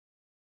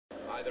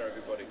Hi there,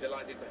 everybody.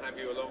 Delighted to have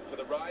you along for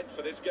the ride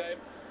for this game.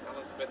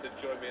 Alan Smith has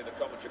joined me in the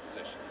commentary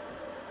position.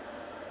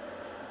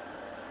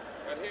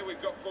 And here we've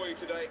got for you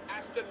today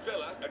Aston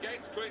Villa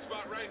against Queen's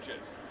Park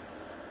Rangers.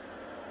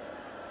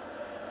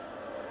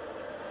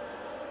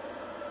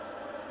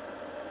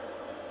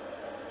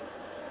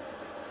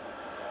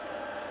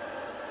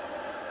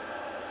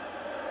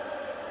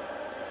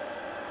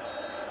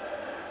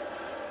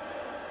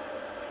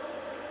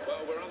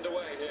 Well, we're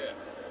underway here.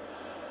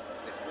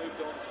 It's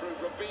moved on through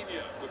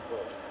Robinho with ball.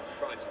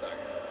 Schweinsteiger.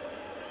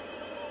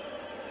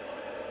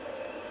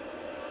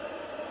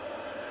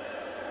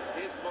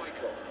 Here's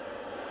Michael.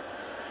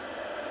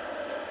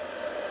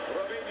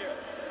 Robinho.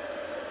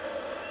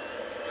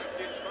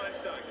 Bastian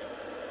Schweinsteiger.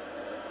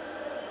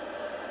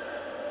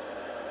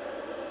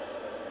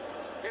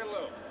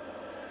 Pirlo.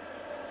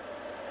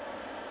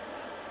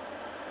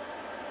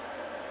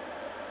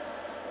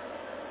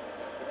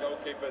 That's the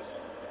goalkeepers.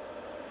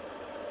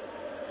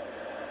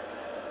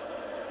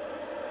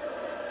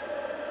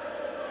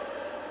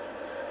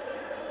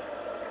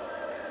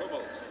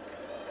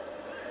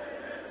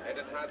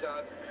 Eden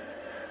Hazard.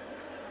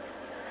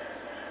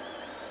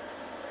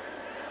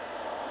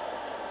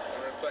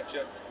 Aaron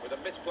Fletcher with a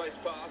misplaced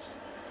pass.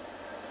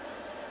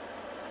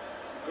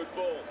 Good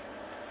ball.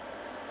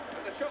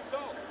 And the shot's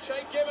on.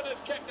 Shea Given has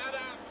kept that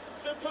out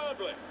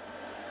superbly.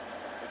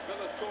 It's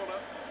Villa's corner.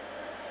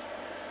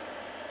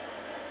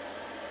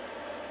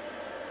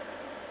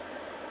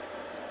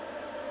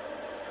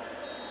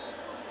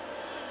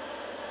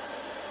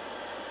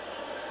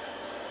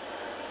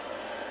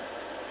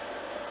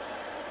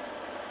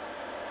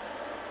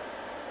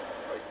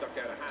 Stuck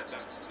out of hand,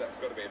 that's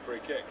got to be a free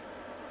kick.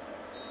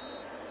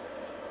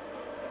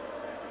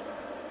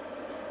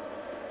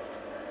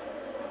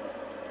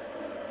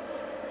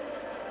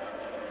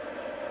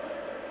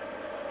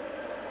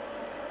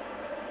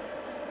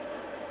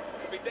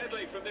 Could be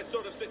deadly from this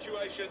sort of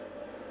situation.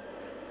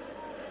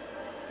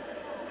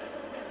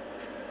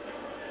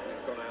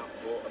 It's gone out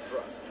for a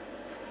throw.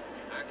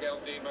 Angel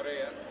Di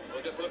Maria,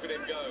 well, just look at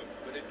him go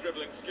with his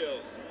dribbling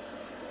skills.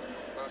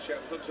 Martial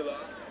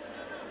Huntelaar.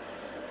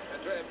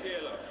 Andrea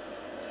Pirlo.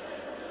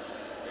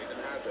 Eden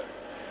Hazard.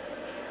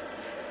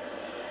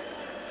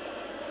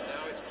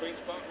 Now it's Queen's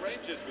Park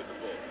Rangers with the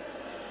ball.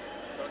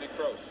 Toni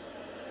Kroos.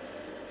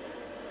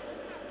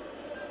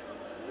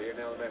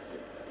 Lionel Messi.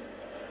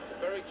 It's a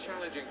very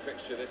challenging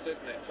fixture, this,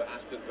 isn't it, for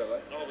Aston Villa?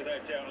 Oh,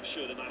 without doubt, I'm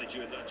sure the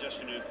manager in that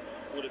dressing room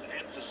would have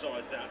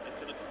emphasised that. They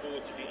couldn't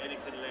afford to be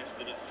anything less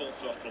than at full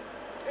throttle.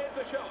 Here's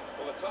the shot.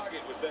 Well, the target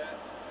was there.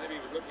 Maybe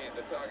he was looking at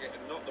the target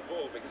and not the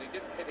ball, because he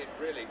didn't hit it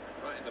really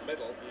right in the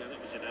middle. Yeah, that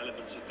was an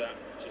element of that.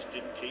 Just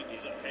didn't keep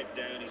his head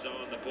down, his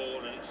eye on the ball,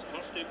 and it's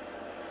cost him.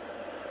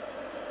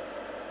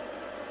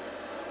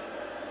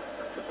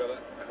 Aston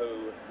Villa,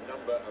 who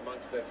number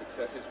amongst their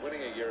successes,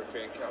 winning a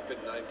European Cup in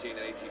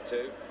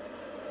 1982.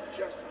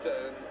 Just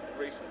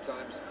recent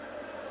times,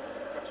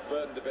 perhaps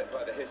burdened a bit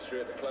by the history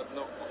of the club,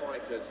 not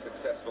quite as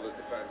successful as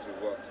the fans would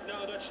want.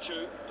 No, that's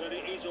true, but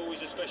it is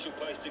always a special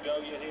place to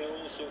go. You hear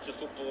all sorts of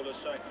footballers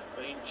say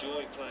they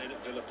enjoy playing at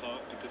Villa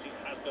Park because it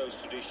has those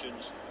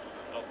traditions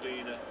of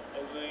being a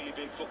really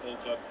big football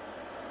club.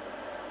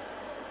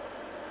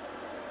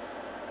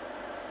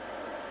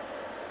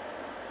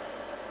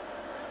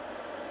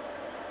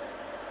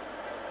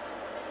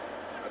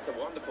 That's a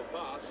wonderful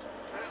pass,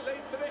 and it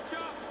leads to this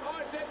shot.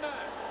 Oh, it's in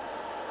there.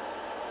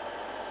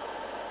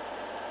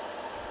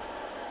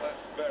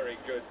 That's very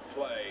good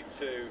play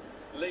to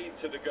lead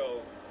to the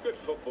goal. Good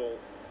football.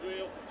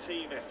 Real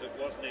team effort,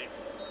 wasn't it?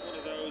 One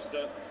of those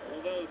that,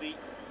 although the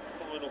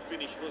final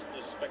finish wasn't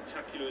as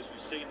spectacular as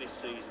we've seen this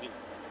season,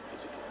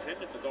 it's a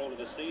contender for goal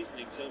of the season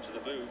in terms of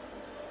the move.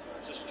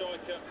 It's a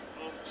striker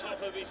on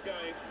top of his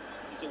game.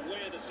 His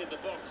awareness in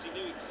the box, he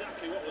knew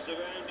exactly what was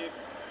around him,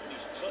 and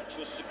his touch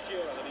was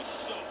secure, and his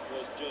shot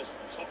was just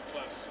top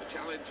class. A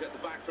challenge at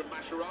the back from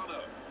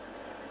Mascherano.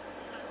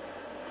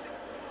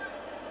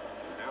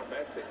 Now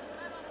Messi.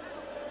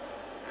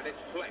 And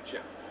it's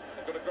Fletcher.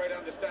 They've got a great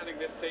understanding,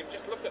 this team.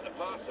 Just look at the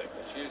passing.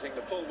 It's using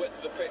the full width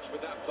of the pitch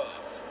with that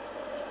pass.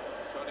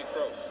 Toni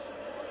Kroos.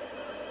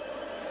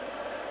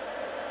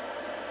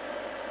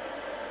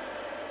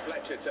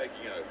 Fletcher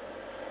taking over.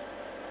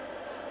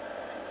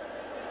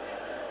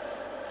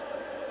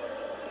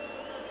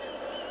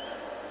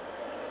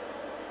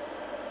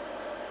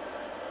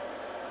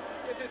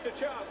 This is the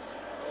chance.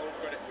 All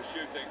credit for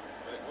shooting,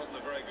 but it wasn't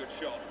a very good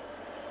shot.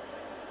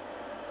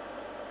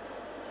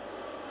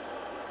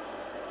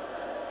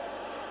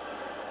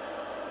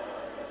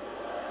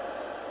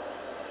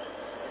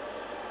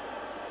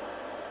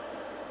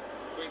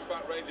 Queen's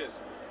Park Rangers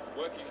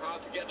working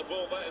hard to get the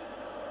ball then.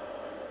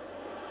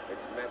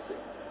 It's Messi.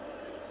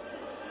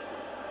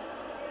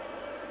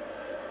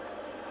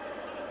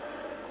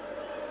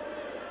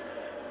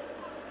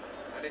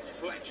 And it's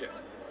Fletcher.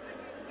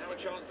 Now a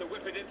chance to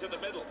whip it into the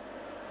middle.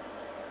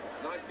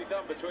 Nicely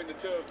done between the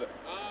two of them.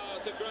 Ah,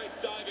 it's a great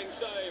diving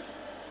save.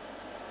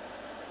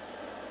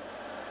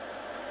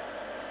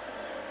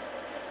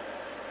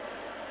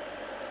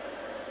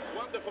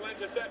 Wonderful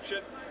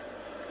interception.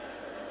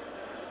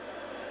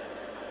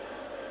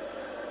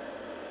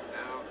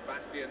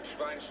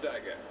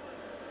 Schweinsteiger.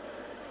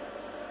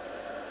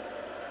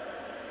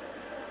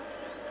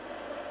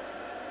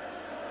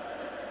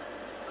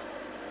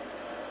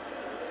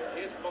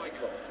 Here's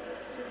Michael.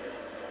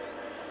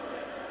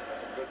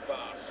 That's a good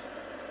pass.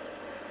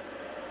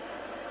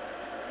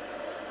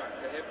 Back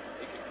to him.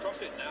 He can cross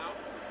it now.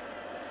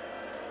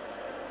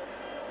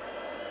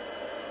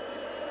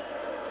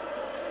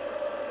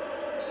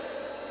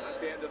 That's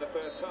the end of the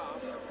first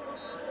half.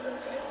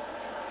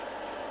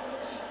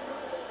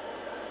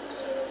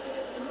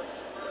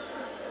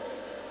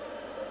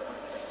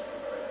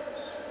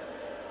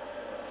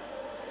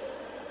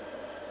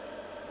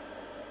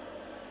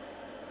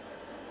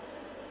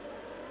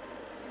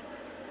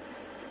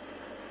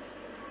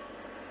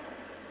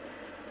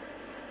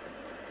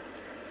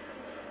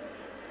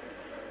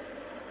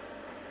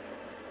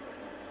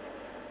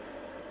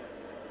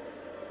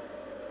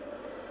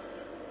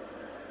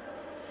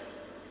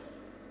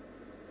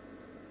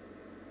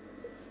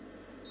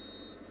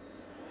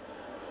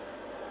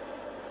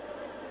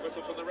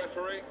 Whistle from the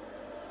referee.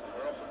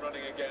 We're off and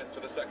running again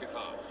for the second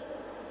half.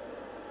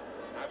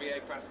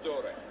 Javier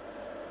Pastore.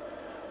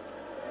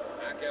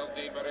 Angel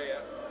Di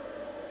Maria.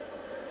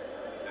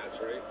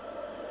 Nasri.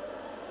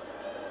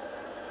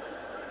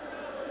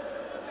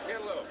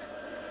 Pirlo.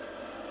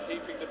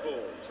 Keeping the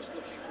ball. Just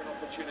looking for an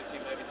opportunity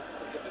maybe to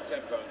quicken the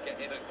tempo and get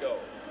in at goal.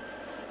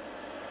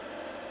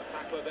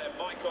 Tackler there,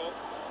 Michael.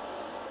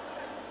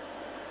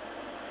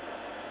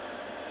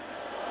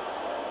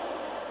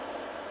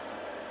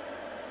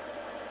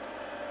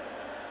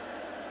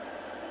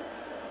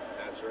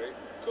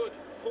 Good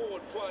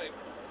forward play.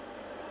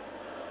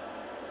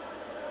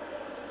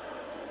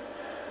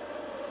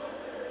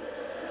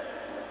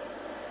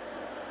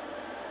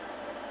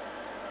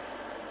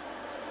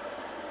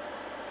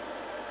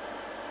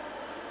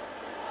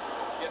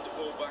 Let's get the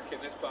ball back in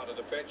this part of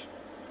the pitch.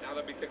 Now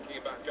they'll be thinking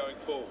about going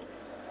forward.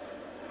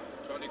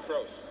 Toni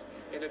Kroos.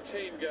 In a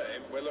team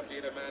game, we're looking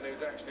at a man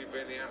who's actually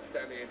been the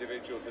outstanding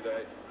individual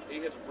today.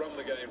 He has run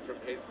the game from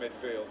his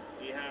midfield.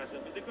 He has, and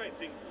the great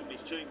thing from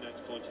his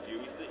teammates' point of view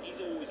is that he's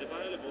always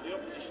available. The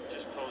opposition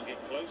just can't get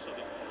close on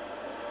him.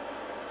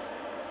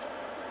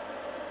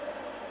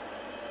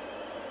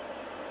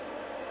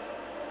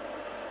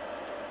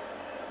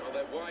 Well,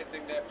 they're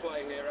widening their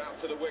play here out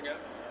to the winger.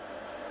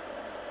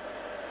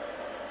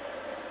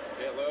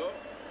 Pirlo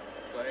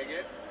playing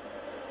it.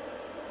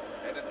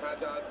 Eden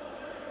Hazard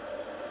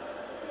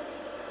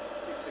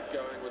keeps it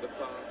going with a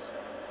pass.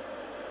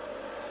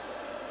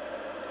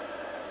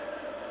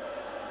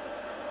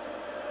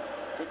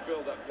 Good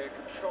build-up here,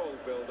 controlled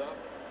build-up.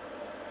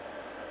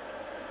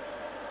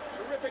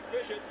 Terrific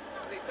vision,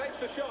 and he takes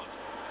the shot.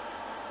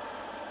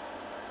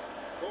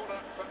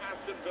 Corner for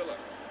Aston Villa.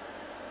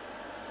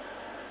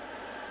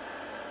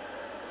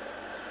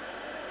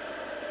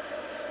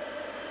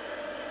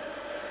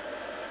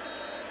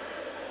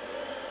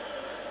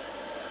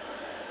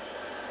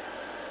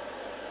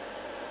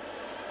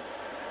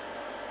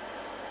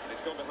 And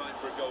he's gone behind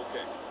for a goal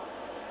kick.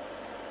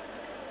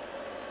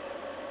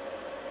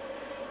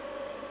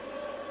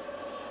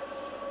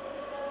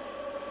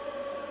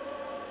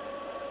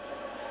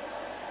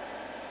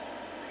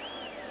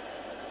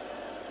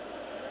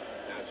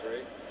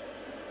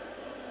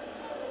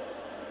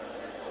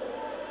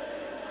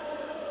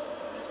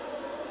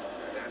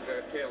 And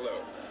Pirlo.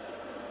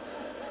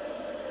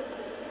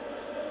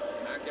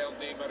 Angel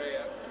Di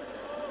Maria.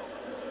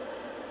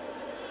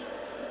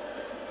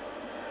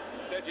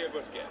 Sergio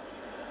Busquets.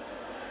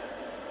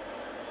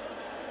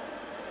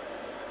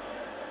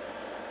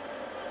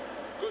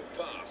 Good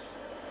pass.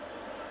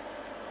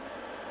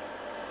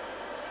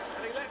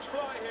 And he lets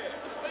fly here.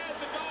 There's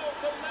the goal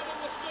to level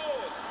the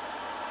scores.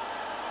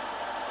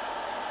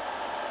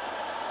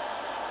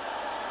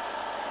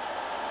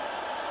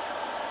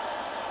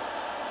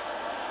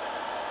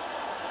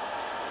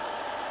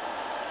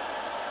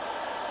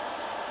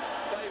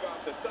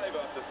 Save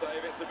after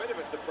save. It's a bit of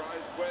a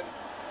surprise when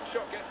the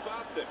shot gets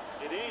past him.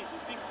 It is.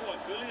 It's been quite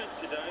brilliant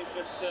today,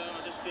 but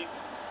I just think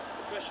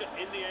the pressure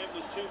in the end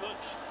was too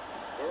much.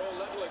 We're all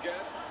level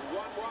again.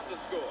 1-1 the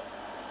score.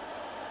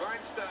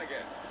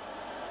 Schweinsteiger.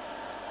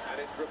 And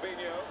it's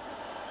Robinho.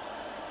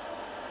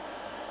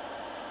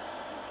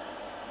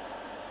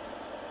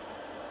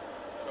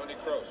 Toni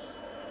Kroos.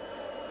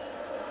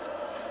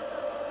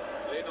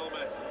 Lionel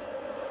Messi.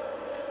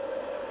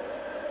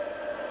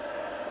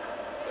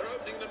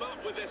 Opening them up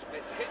with this,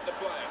 it's hit the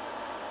player.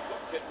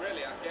 Blocked it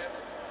really, I guess.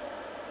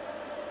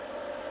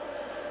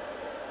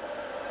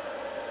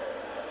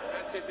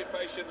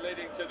 Anticipation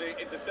leading to the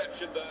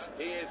interception there.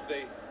 He is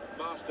the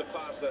master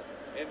passer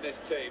in this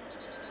team,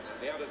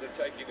 and the others are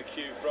taking the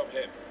cue from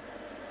him.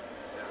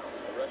 Now,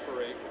 the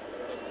referee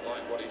doesn't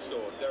like what he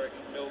saw. Derek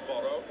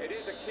Milboro. It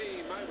is a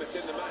key moment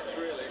in the match,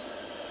 really.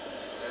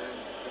 And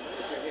the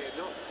manager here,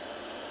 not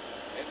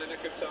in the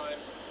nick of time,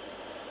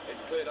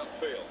 it's cleared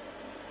upfield.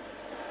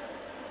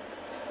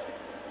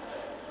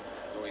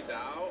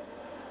 Luizao.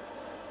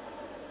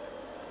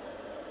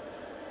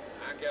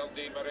 Angel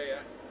Di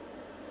Maria.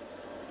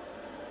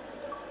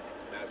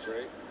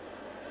 Nasri.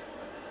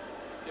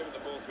 given the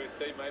ball to his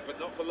teammate, but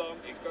not for long.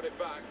 He's got it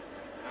back.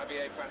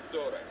 Javier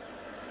Pastore.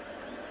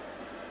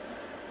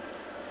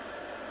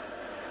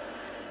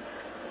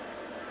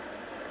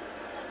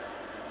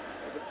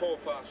 It's a poor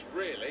pass,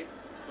 really.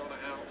 It's gone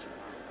out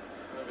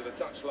over the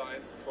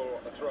touchline for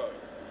a throw.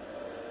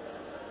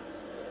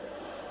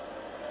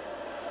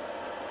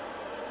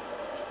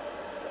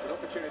 It's an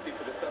opportunity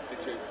for the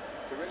substitute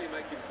to really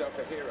make himself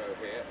a hero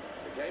here.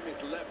 The game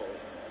is level,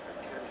 and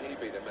can he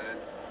be the man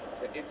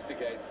to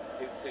instigate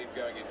his team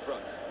going in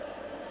front?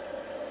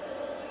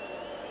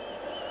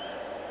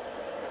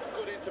 That's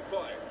good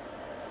interplay.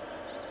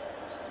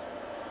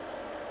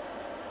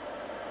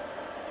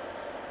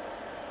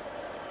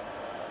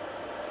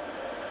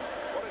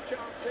 What a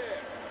chance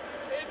here.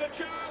 Here's a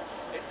chance.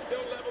 It's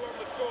still level on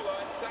the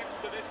scoreline thanks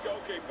to this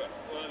goalkeeper.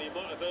 Well, he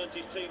might have earned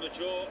his team a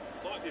draw.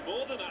 Might be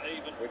more than that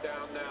even. We're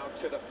down now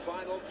to the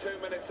final 2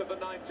 minutes of the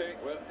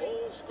 90. We're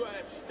all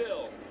square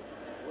still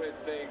with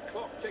the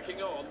clock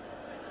ticking on.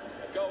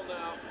 A goal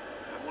now,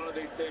 and one of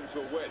these teams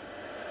will win.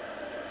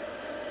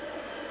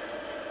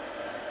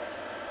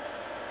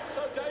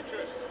 So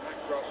dangerous. That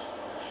cross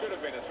should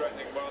have been a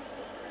threatening one,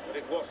 but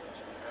it wasn't.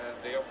 And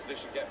the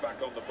opposition get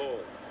back on the ball.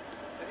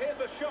 And here's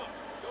the shot.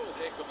 Goals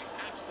here could be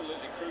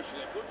absolutely crucial.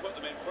 It would put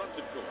them in front,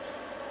 of course.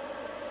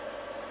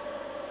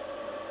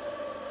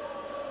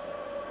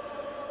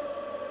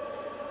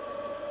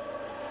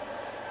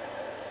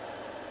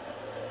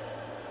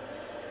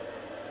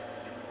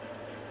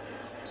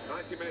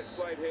 Minutes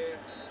played here,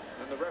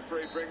 and the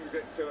referee brings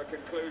it to a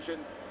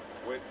conclusion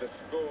with the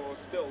score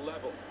still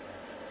level.